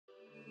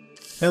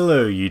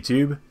Hello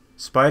YouTube!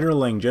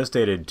 Spiderling just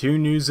added 2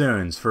 new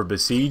zones for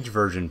Besiege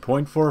version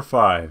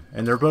 0.45,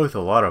 and they're both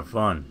a lot of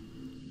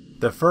fun.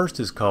 The first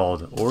is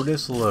called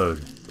Ordis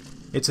Load.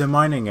 It's a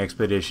mining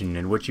expedition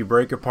in which you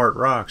break apart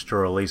rocks to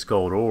release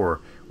gold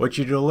ore, which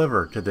you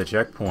deliver to the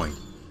checkpoint.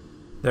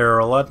 There are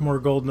a lot more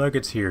gold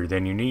nuggets here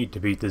than you need to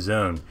beat the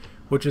zone,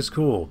 which is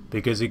cool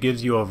because it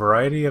gives you a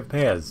variety of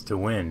paths to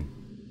win.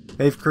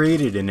 They've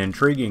created an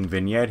intriguing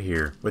vignette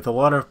here with a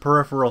lot of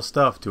peripheral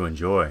stuff to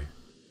enjoy.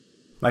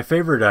 My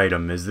favorite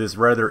item is this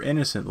rather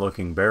innocent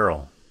looking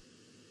barrel.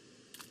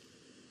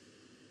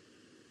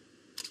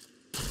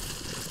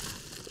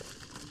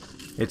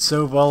 It's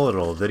so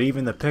volatile that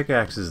even the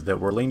pickaxes that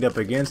were leaned up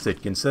against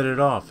it can set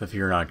it off if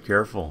you're not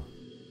careful.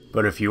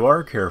 But if you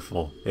are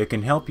careful, it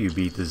can help you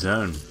beat the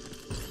zone.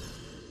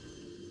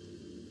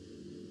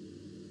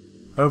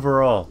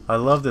 Overall, I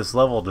love this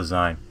level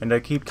design, and I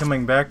keep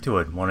coming back to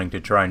it wanting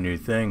to try new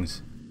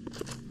things.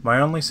 My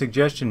only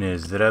suggestion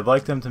is that I'd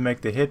like them to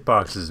make the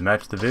hitboxes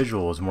match the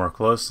visuals more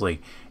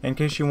closely, in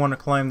case you want to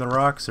climb the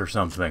rocks or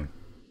something.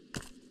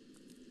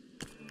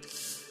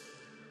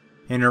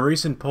 In a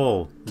recent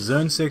poll,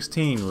 Zone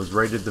 16 was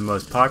rated the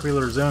most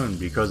popular zone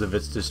because of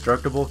its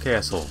destructible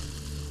castle.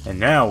 And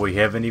now we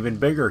have an even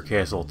bigger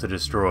castle to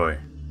destroy.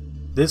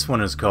 This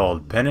one is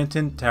called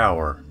Penitent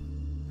Tower.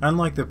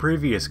 Unlike the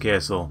previous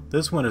castle,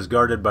 this one is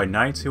guarded by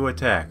knights who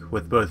attack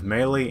with both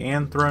melee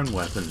and thrown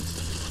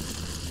weapons.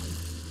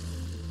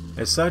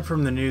 Aside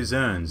from the new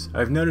zones,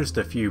 I've noticed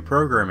a few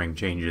programming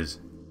changes.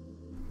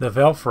 The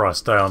Valfrost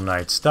style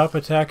knights stop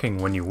attacking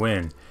when you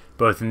win,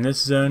 both in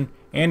this zone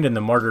and in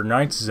the Martyr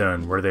Knights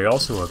zone where they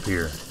also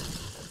appear.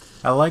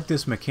 I like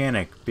this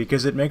mechanic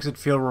because it makes it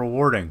feel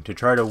rewarding to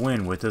try to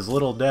win with as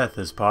little death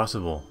as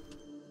possible.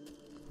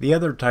 The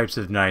other types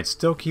of knights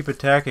still keep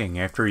attacking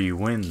after you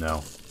win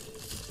though.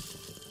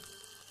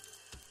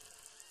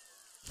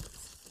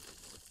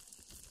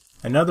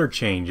 Another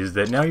change is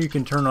that now you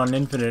can turn on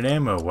infinite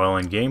ammo while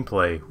in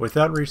gameplay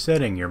without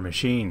resetting your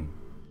machine.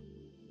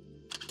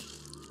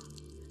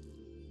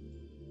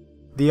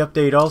 The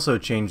update also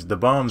changed the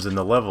bombs in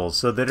the levels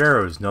so that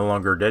arrows no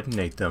longer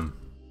detonate them.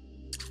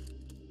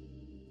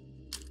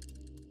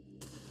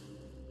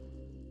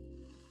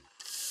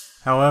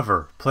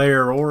 However,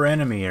 player or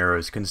enemy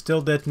arrows can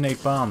still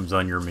detonate bombs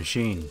on your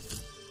machine.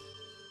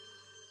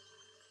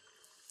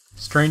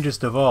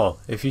 Strangest of all,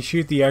 if you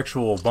shoot the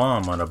actual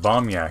bomb on a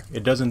bomb yak,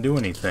 it doesn't do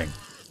anything.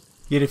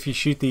 Yet if you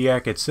shoot the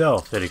yak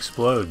itself, it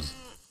explodes.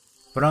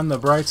 But on the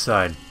bright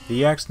side, the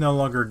yaks no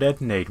longer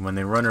detonate when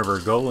they run over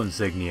goal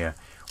insignia,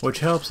 which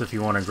helps if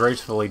you want to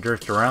gracefully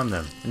drift around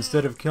them,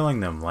 instead of killing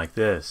them like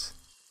this.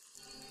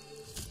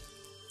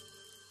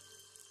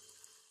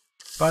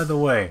 By the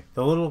way,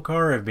 the little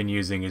car I've been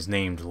using is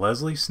named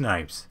Leslie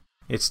Snipes.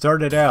 It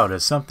started out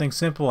as something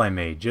simple I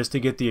made just to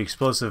get the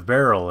explosive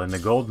barrel in the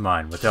gold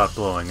mine without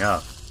blowing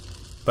up.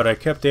 But I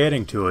kept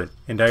adding to it,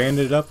 and I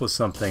ended up with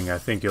something I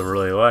think you'll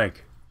really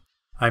like.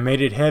 I made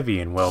it heavy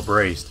and well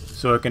braced,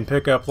 so it can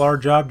pick up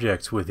large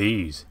objects with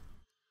ease.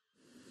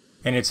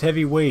 And its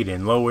heavy weight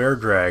and low air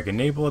drag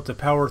enable it to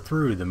power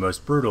through the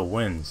most brutal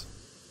winds.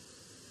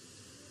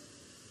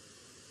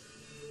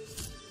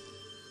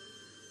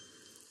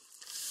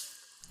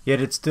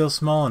 Yet it's still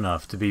small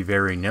enough to be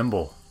very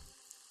nimble.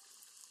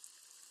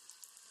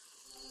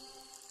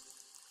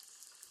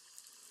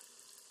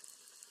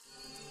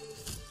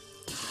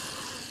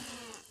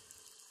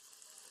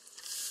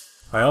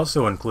 I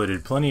also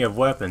included plenty of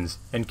weapons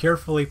and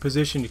carefully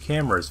positioned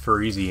cameras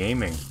for easy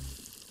aiming.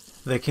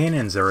 The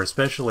cannons are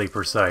especially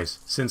precise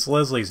since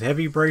Leslie's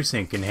heavy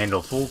bracing can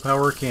handle full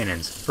power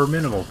cannons for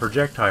minimal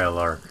projectile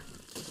arc.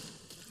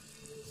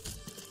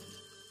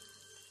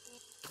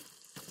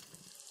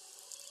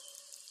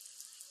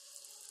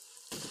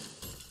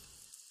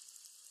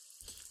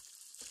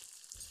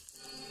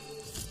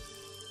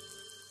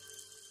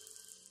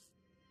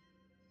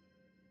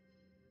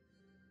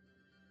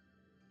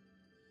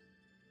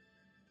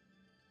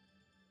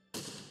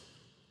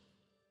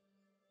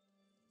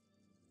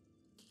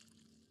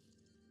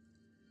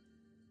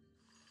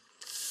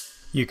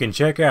 You can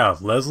check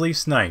out Leslie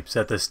Snipes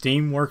at the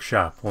Steam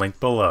Workshop link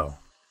below.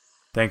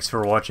 Thanks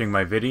for watching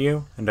my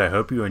video, and I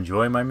hope you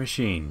enjoy my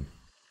machine.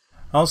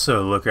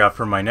 Also look out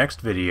for my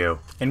next video,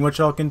 in which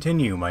I'll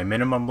continue my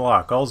minimum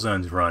block all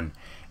zones run,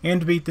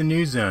 and beat the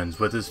new zones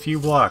with as few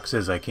blocks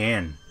as I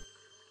can.